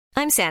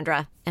I'm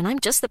Sandra, and I'm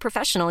just the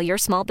professional your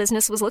small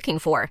business was looking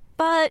for.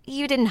 But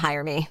you didn't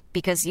hire me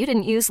because you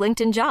didn't use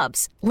LinkedIn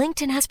Jobs.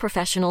 LinkedIn has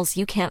professionals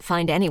you can't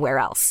find anywhere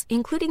else,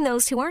 including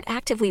those who aren't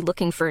actively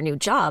looking for a new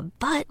job,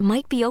 but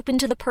might be open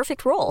to the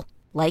perfect role,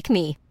 like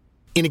me.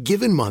 In a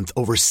given month,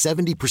 over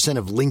 70%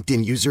 of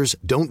LinkedIn users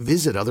don't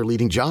visit other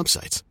leading job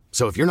sites.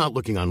 So if you're not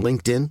looking on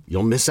LinkedIn,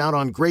 you'll miss out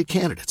on great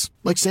candidates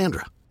like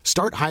Sandra.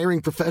 Start hiring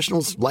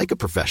professionals like a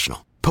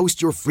professional.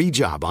 Post your free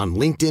job on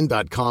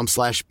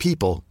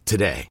linkedin.com/people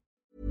today.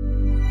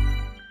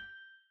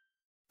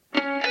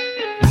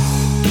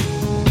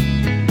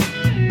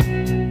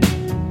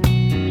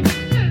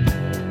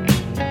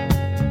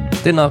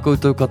 Tēnā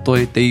koutou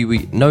katoa te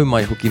iwi, nau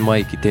mai hoki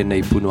mai ki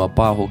tēnei punua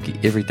pāhoki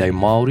Everyday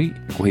Māori,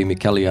 ko he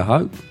Mikali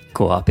ahau.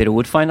 Ko Apera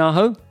Woodfine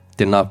ahau.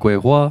 Tēnā koe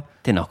hoa.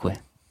 Tēnā koe.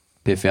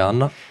 Pewhia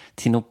ana.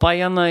 Tino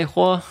pai ana e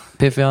hoa.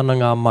 Pewhia ana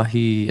ngā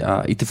mahi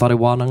i te whare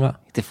wānanga.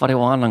 I te whare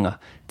wānanga.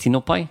 Tino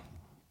pai.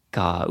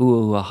 Ka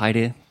ua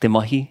haere te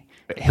mahi.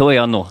 Heoi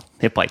anō,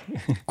 he pai.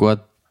 Kua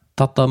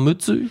tata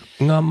mutu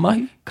ngā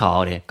mahi.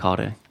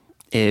 Kāore.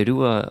 E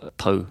rua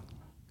tau.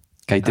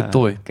 Kei te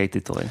toi. Kei te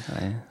toi.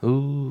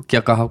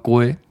 Kia kaha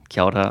koe.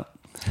 Kia ora.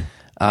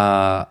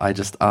 I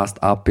just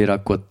asked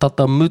Apera kua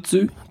tata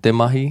mutu te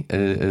mahi.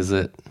 Is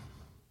it...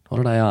 What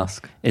did I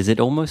ask? Is it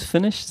almost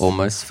finished?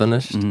 Almost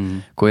finished.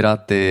 Koe rā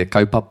te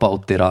kaupapa o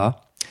te rā.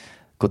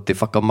 Ko te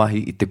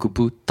whakamahi i te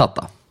kupu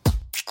tata.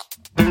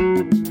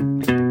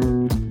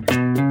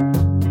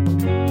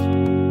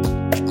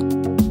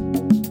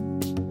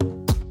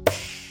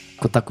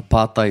 Ko taku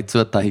pātai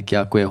tuatahi ki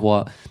a koe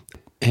hoa.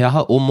 He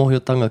aha o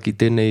mohiotanga ki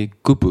tēnei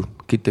kupu,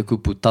 ki te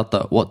kupu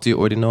tata. What do you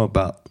already know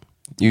about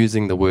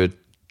using the word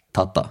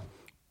tata?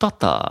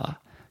 Tata.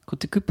 Ko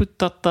te kupu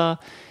tata,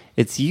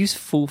 it's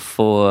useful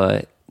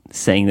for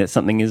saying that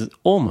something is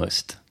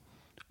almost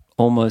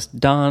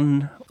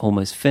done,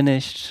 almost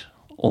finished,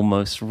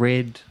 almost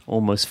read,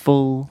 almost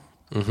full.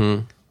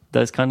 Mm-hmm.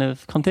 Those kind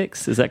of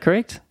contexts. Is that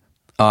correct?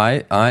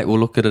 Aye, we'll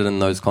look at it in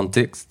those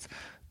contexts.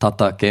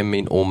 Tata can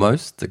mean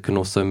almost. It can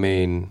also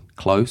mean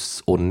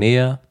close or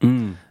near,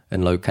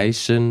 in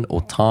location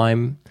or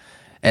time.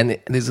 And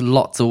there's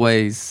lots of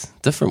ways,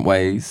 different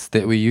ways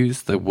that we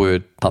use the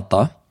word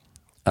tata.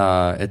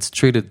 It's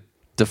treated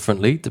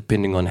differently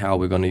depending on how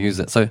we're going to use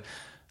it. So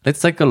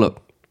let's take a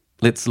look.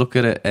 Let's look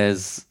at it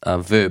as a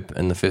verb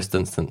in the first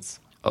instance.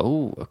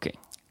 Oh, okay.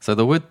 So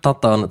the word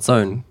tata on its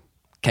own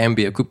can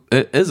be it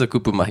is a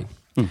kupu mahi.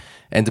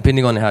 And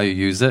depending on how you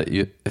use it,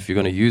 if you're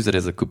going to use it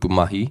as a kupu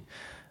mahi,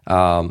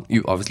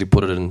 you obviously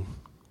put it in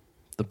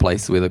the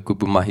place where the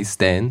kupu mahi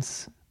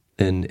stands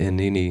in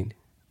any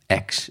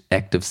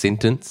active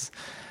sentence.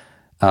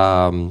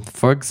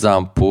 For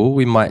example,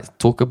 we might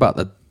talk about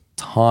the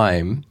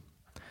time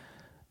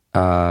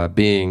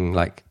being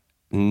like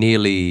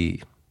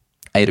nearly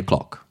 8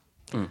 o'clock.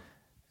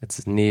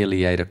 It's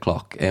nearly 8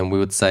 o'clock. And we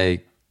would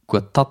say, kua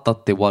tata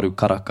te waru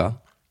karaka.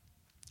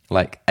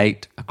 Like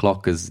 8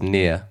 o'clock is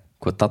near.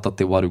 Kua tata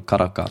te waru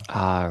karaka.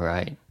 Ah,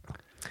 right.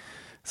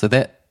 So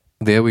there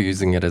we're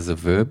using it as a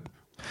verb.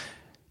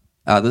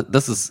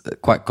 This is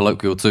quite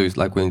colloquial too,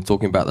 like when you're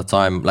talking about the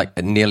time, like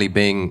it nearly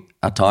being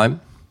a time,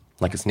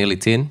 like it's nearly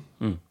 10.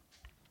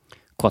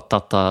 Kua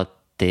tata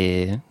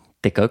te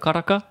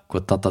kaukaraka?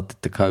 Kua tata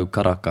te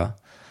kaukaraka.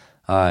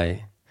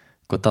 Ai.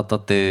 Kua tata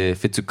te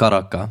whetu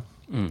karaka.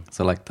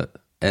 So like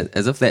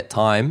as if that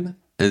time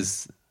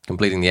is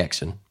completing the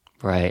action.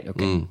 Right,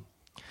 okay.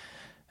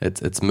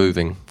 It's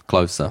moving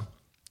closer.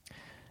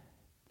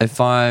 If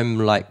I'm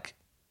like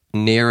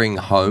nearing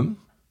home,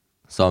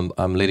 so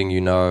I'm letting you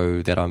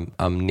know that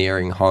I'm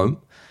nearing home,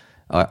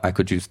 I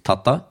could use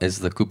tata as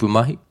the kupu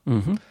mahi.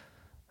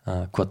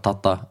 Kua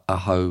tata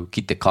ahau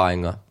ki te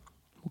kāinga.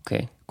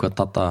 Okay. Kua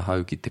tata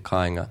ahau ki te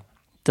kāinga.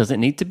 Does it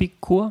need to be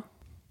kua?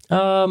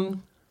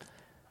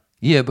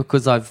 Yeah,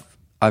 because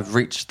I've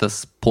reached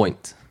this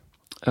point.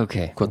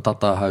 Okay. Kua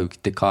tata ahau ki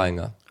te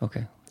kāinga.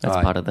 Okay.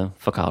 That's part of the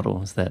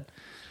whakaaro, is that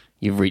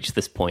you've reached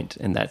this point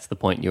and that's the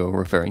point you're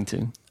referring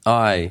to.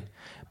 Aye.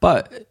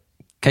 But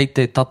kei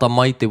te tata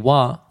mai te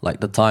wā, like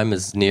the time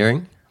is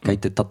nearing. Kei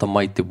te tata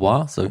mai te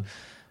wā. So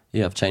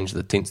yeah, I've changed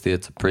the tense there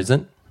to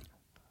present.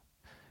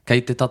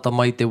 Kei te tata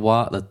mai te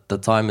wā, the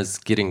time is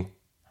getting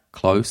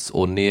close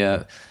or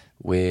near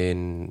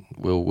when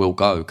we'll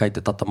go. Kei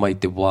te tata mai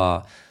te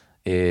wā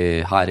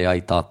e haere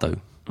ai tātou.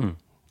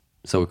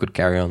 So we could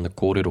carry on the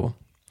kōrero.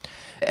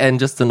 And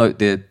just to note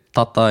there,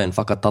 tata and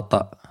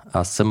whakatata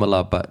are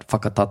similar, but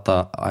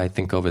whakatata I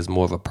think of as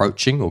more of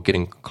approaching or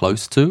getting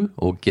close to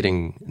or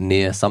getting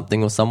near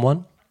something or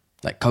someone.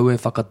 Like kaue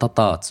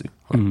whakatata atu.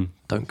 Like,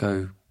 don't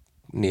go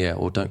near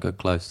or don't go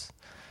close.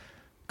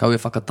 Kaue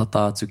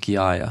whakatata atu ki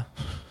aia.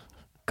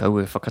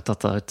 Kaue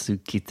whakatata atu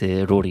ki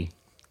te rori.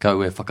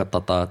 Kaue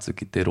whakatata atu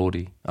ki te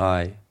rori.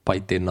 Ai, pai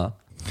tēnā.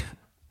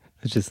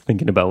 I was just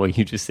thinking about what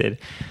you just said.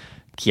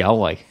 Ki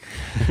awai.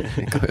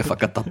 Kaue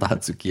whakatata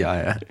atu ki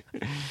aia.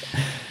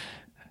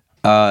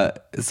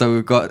 So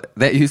we've got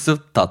that use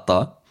of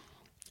tata.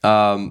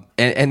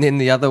 And then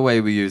the other way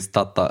we use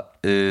tata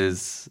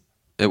is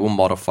it will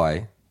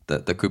modify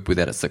the kupu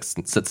that it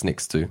sits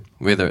next to,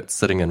 whether it's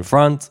sitting in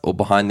front or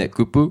behind that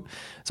kupu.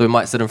 So we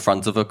might sit in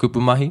front of a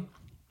kupu mahi.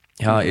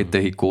 Hea e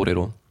te hi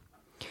kōrero.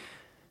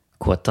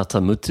 Kua tata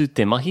mutu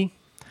te mahi.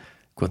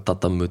 Kua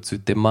tata mutu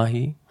te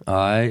mahi.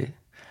 Ai,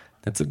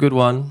 that's a good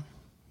one.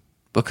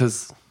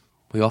 Because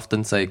we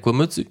often say, kua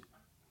mutu.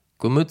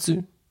 Kua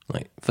mutu.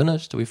 Like,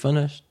 finished? Are we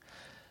finished?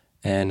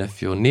 And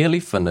if you're nearly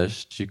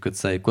finished, you could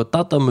say, kua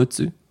tata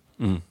mutu.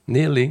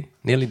 Nearly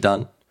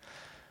done.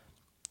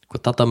 Kua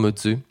tata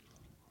mutu.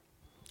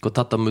 Kua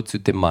tata mutu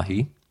te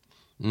mahi.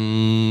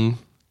 I'm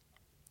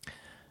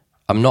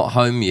not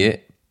home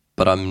yet,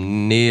 but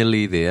I'm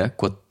nearly there.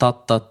 Kua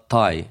tata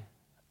tai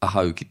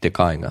ahau ki te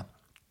kāinga.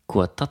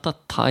 Kua tata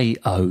tai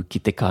au ki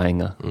te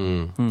kāinga.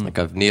 Like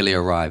I've nearly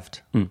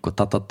arrived. Kua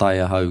tata tai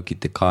ahau ki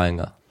te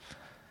kāinga.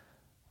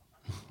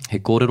 He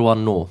kōrero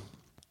anō.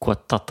 Kua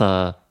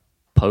tata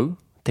pau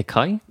te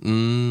kai.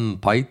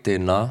 Pai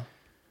tēnā.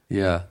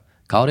 Yeah.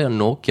 Kaore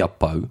anō kia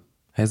pau.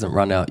 Hasn't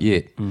run out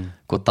yet.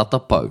 Kua tata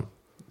pau.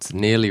 It's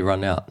nearly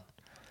run out.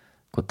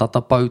 Kua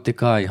tata pau te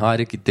kai.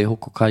 Haere ki te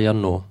hoko kai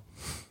anō.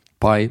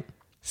 Pai.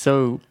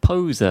 So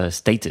pau's a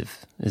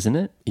stative, isn't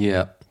it?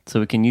 Yeah. So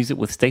we can use it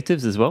with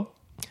statives as well?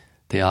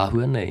 Te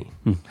āhua nei.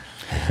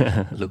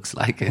 Looks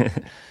like it.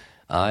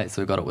 Alright,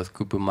 so we've got it with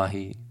kupu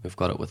mahi. We've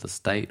got it with a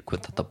state. Kua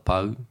tata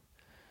pau.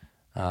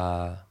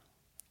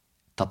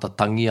 Tata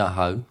tangi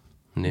ahau.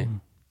 Ne?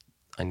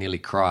 I nearly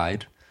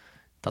cried.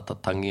 Tata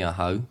tangi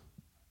ahau.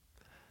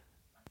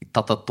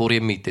 Tata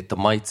toremi te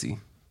tamaiti.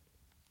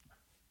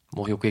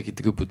 Mohi oke ki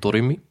te kupu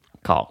toremi?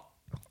 Ka.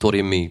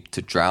 Toremi,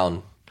 to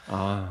drown.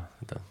 Ah.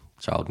 The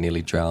child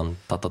nearly drowned.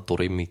 Tata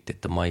toremi te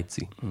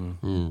tamaiti.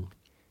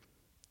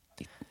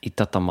 I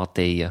tata mate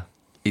ia.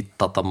 I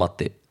tata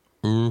mate.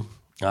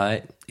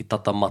 Ai, i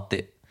tata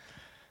mate.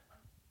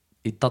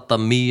 I tata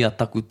mia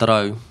taku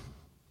tarau.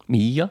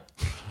 Mia?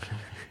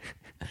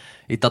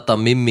 I tata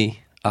mimi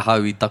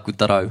ahau I taku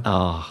tarau.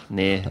 Ah,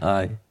 ne.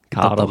 Ai, I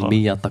Ka tata roho.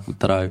 mia taku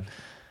tarau.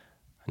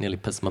 I nearly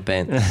pissed my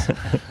pants.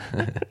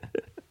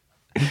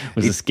 It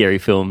was a scary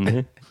film.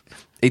 Ne?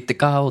 I te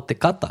kaha o te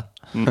kata.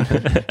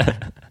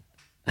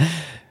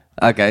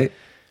 Okay,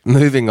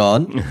 moving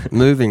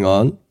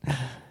on.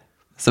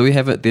 So we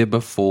have it there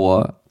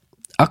before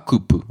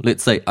akupu.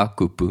 Let's say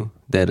akupu,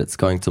 that it's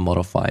going to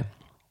modify.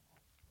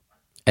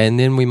 And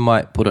then we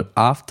might put it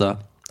after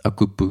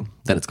akupu,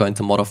 that it's going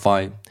to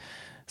modify.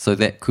 So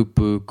that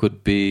kupu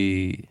could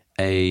be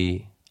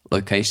a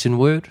location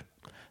word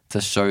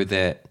to show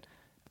that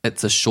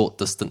it's a short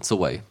distance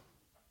away.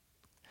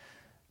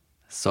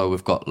 So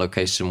we've got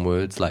location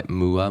words like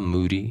mua,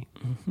 muri,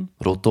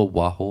 roto,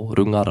 waho,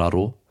 runga,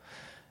 raro.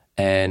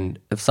 And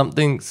if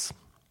something's...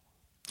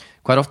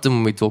 Quite often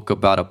when we talk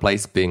about a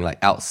place being like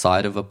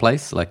outside of a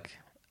place, like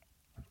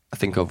I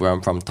think of where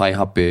I'm from,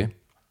 Taihape,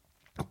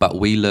 but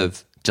we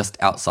live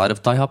just outside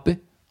of Taihape,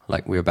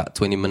 like we're about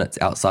 20 minutes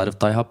outside of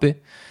Taihape.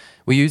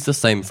 We use the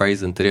same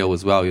phrase in te reo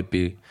as well. It'd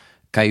be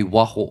kei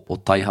waho o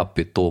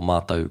Taihape tō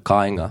mātou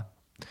kāinga.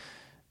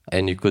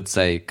 And you could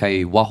say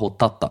kei waho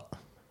tata.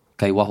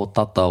 Kei waho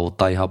tata o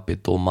Taihape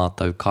tō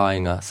mātou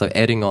kāinga. So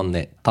adding on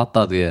that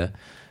tata there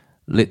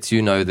lets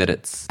you know that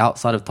it's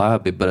outside of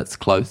Taihape, but it's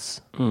close.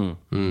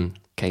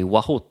 Kei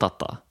waho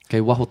tata.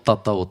 Kei waho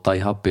tata o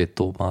Taihape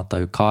tō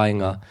mātou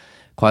kāinga.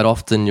 Quite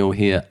often you'll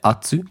hear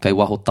atu, kei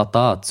waho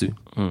tata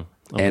atu,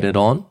 added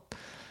on.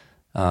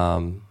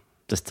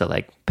 Just to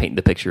like paint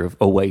the picture of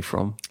away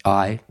from.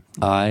 Ai,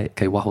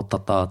 kei waho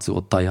tata atu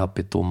o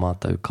Taihape tō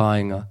mātou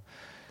kāinga.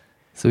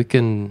 So we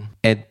can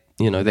add,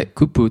 that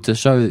kupu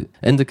to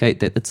indicate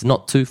that it's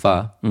not too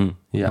far.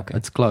 Yeah,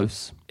 it's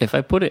close. If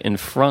I put it in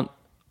front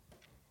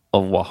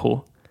of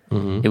waho,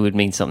 it would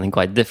mean something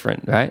quite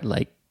different, right?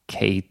 Like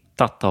kei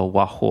tata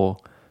waho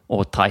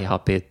o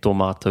Taihape tō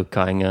mātou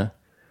kāinga.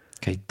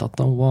 Kei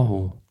tata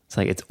waho. It's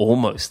like it's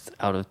almost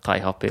out of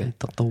Taihape. Kei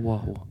tata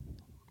waho.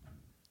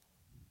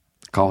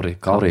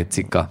 Kaore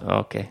tika.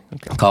 Okay.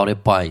 Kaore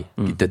pai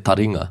ki te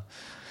taringa.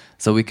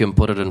 So we can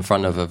put it in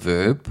front of a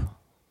verb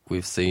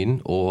we've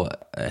seen or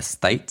a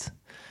state,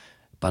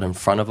 but in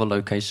front of a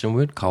location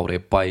word, kaore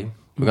pai.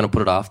 We're going to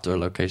put it after a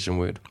location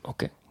word.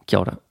 Okay. Kia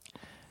ora.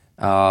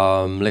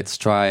 Let's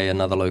try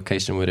another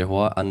location word e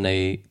hoa.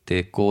 Anei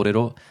te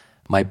kōrero.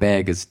 My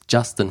bag is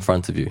just in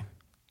front of you.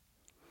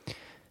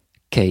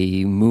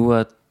 Kei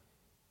mua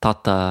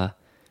tata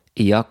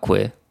I a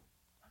koe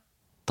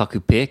taku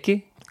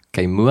pēke.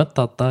 Kei mua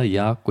tata I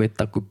a koe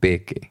taku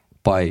pēke.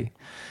 Pai.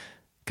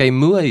 Kei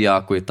mua I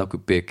a koe taku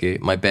pēke.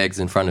 My bag's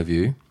in front of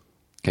you.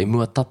 Kei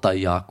mua tata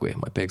I a koe.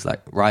 My bag's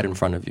like right in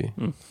front of you.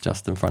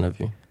 Just in front of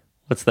you.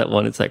 What's that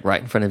one? It's like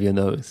right in front of your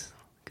nose.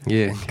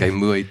 Yeah. Kei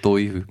mua I tō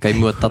ihu. Kei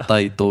mua tata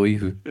I tō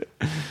ihu.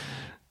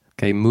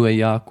 Kei mua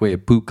I a koe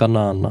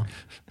pūkana ana.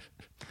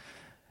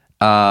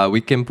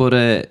 We can put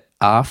it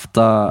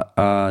after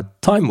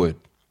time word.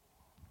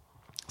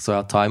 So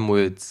our time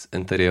words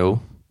in te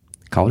reo,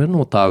 kaore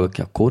no tāua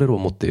kia kōrero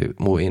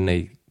mo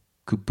enei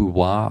kupu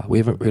wā. We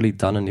haven't really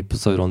done an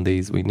episode on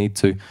these. We need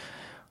to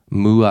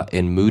mua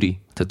and muri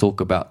to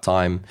talk about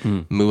time.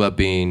 Mua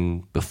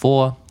being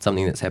before,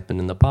 something that's happened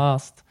in the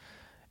past,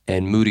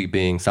 and muri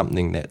being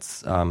something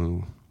that's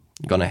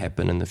going to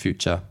happen in the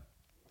future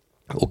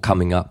or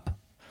coming up.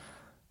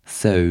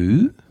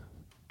 So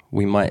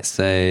we might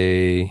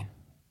say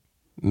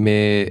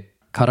me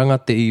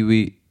karanga te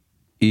iwi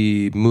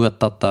I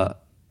muatata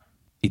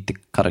I te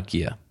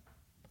karakia.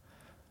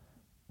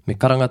 Me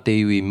karanga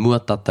te iwi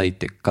muatata I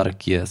te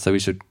karakia. So we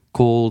should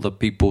call the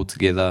people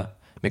together.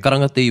 Me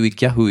karanga te iwi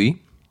kia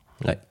hui.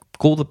 Like,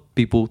 call the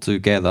people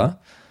together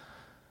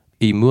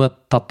I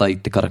muatata I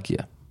te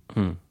karakia.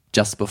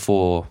 Just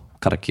before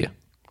karakia.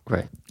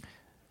 Right.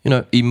 You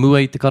know, I mua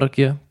I te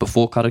karakia,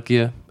 before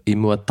karakia. I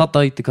muatata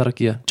I te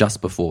karakia,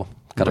 just before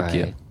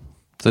karakia. Right.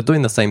 So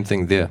doing the same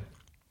thing there.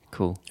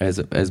 Cool.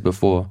 As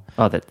before.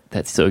 Oh,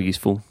 that's so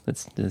useful.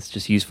 That's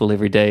just useful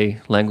everyday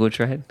language,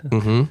 right?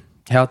 Mm-hmm.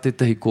 How te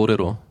tehi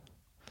kōrero?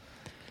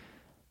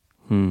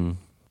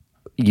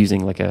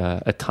 Using like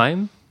a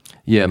time?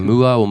 Yeah,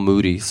 mua or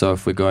muri. So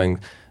if we're going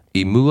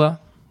I mua,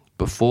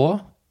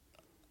 before,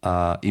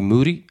 I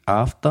muri,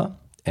 after,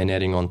 and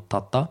adding on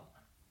tata.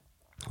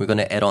 We're going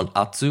to add on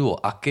atu or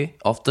ake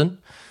often.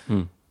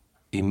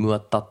 I mua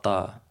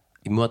tata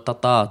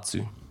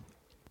atu.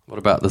 What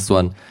about this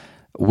one?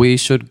 We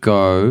should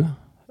go,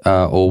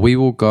 or we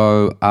will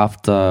go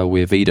after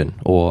we've eaten,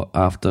 or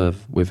after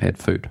we've had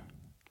food.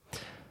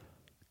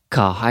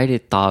 Ka haere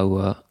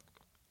tāua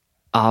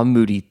a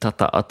muri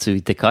tata atu I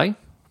te kai.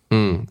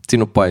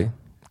 Tino pai.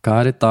 Ka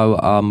haere tāua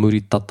a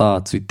muri tata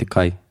atu I te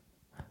kai.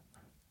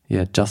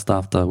 Yeah, just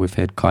after we've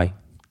had kai.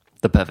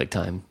 The perfect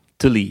time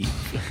to leave.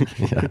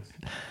 Yeah.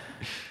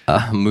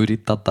 Muri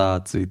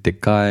tata atu I te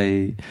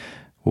kai.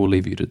 We'll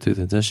leave you to do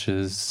the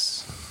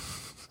dishes.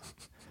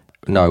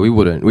 No, we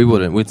wouldn't.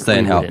 We'd stay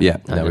and help. wouldn't.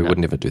 Yeah, No, we no. would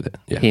never do that.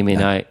 Yeah. Him and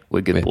no. I,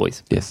 we're good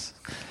boys. Yes.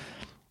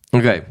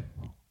 Okay.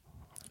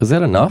 Is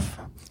that enough?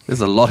 There's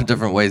a lot of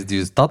different ways to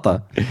use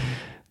tata.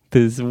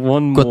 There's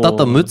one more. Ko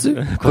tata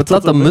mutsu? Ko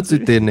tata mutsu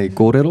tēnei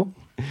kōrero?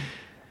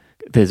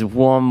 There's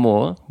one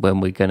more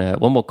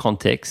one more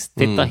context.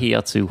 Te tahi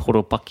atu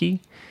horopaki,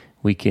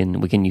 we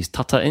can use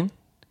tata in,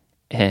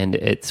 and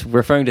it's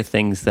referring to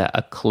things that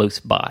are close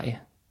by.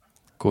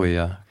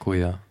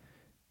 Koia.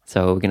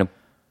 So we're going to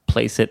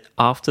place it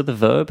after the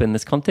verb in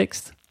this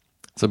context.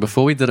 So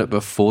before we did it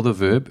before the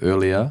verb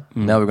earlier,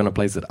 now we're going to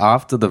place it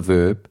after the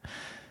verb.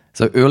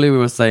 So earlier we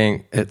were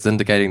saying it's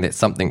indicating that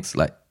something's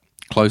like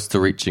close to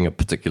reaching a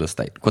particular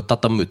state. Ko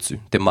tata mutsu,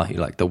 te mahi,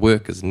 like the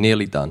work is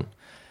nearly done.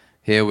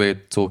 Here we're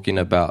talking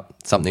about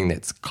something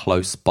that's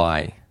close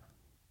by,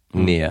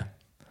 near.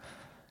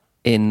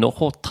 E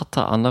noho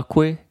tata ana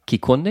koe ki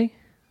konei?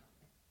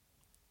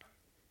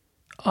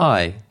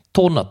 Ai,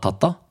 tōna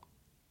tata.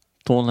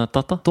 Tōna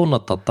tata?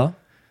 Tōna tata.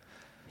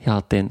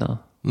 Hea tēnā.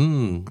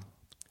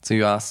 So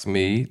you ask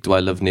me, do I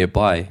live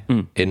nearby?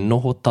 E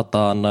noho tata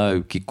ana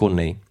au ki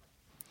konei.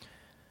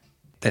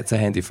 That's a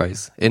handy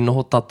phrase. E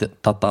noho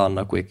tata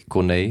ana koe ki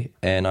konei.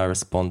 And I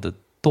responded,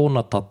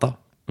 tōna tata.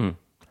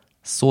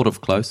 Sort of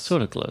close.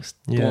 Sort of close.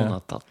 Yeah.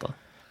 Tōna tata.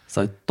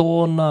 So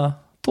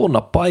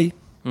tōna pai.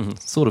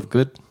 Sort of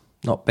good.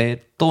 Not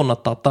bad. Tōna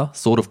tata.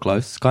 Sort of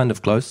close. Kind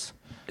of close.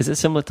 Is it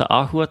similar to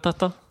ahua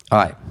tata?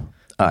 Ai.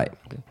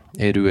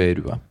 E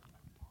rua.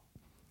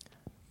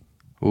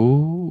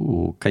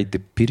 Ooh, kei te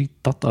piri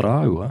tata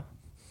rāua.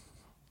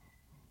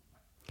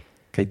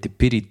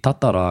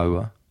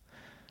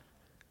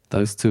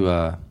 Those two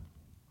are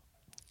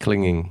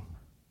clinging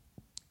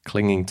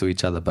to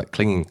each other, but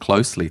clinging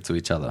closely to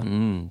each other.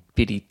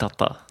 Piri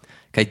tata.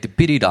 Kei te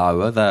piri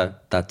rāua,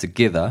 they're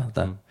together.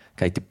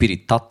 Kei te piri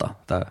tata,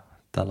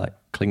 they're like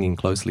clinging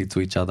closely to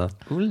each other.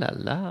 Ooh la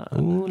la.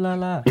 Ooh la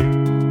la.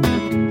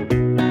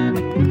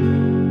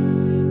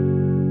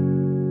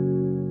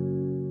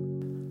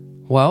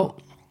 Well,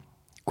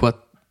 kua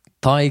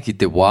tai ki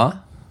te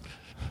wā,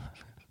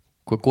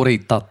 kua kore I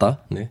tata,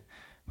 ne?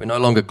 We're no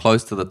longer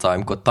close to the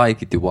time, kua tai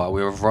ki te wā.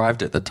 We've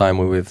arrived at the time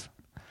where we've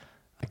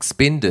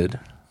expended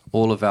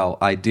all of our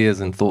ideas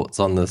and thoughts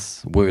on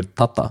this word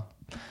tata.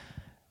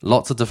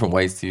 Lots of different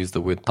ways to use the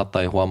word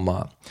tata e hoa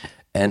mā,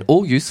 and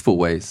all useful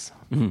ways.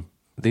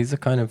 These are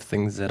kind of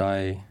things that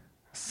I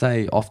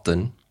say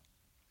often.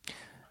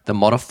 The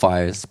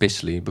modifiers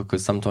especially,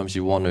 because sometimes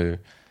you want to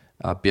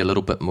be a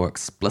little bit more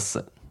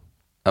explicit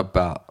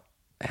about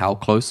how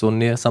close or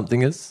near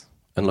something is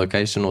in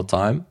location or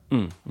time,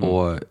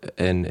 or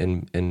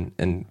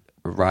in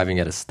arriving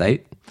at a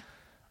state.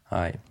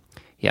 Aye.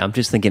 Yeah, I'm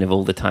just thinking of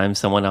all the times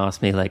someone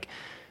asked me like,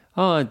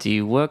 oh, do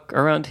you work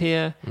around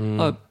here?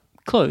 Oh,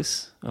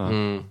 close.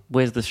 Oh,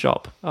 where's the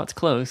shop? Oh, it's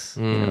close.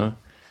 You know,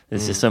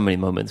 there's just so many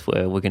moments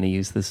where we're going to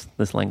use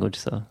this language.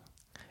 So,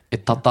 E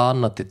tata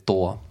ana te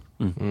toa.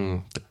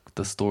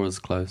 The store is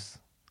close.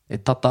 E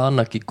tata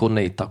ana ki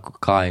konei taku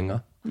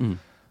kāinga.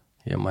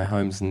 Yeah, my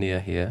home's near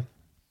here.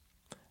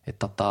 E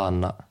tata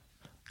ana.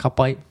 Ka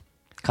pai,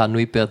 ka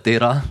nui pēr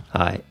tērā.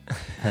 hi.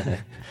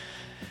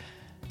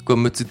 Kua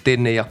mutu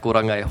tēnei a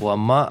koranga e hoa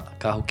mā,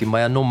 ka hoki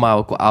mai anō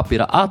māua ko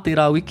āpera a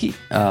tērā wiki,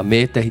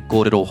 me tehi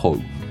kōrero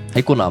hou.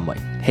 Hei kona mai.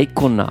 Hei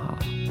kona.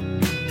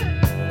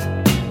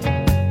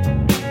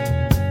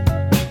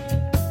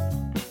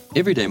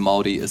 Everyday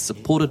Māori is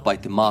supported by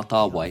Te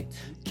Mātāwai,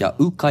 kia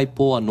ukai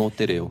poa no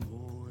te reo.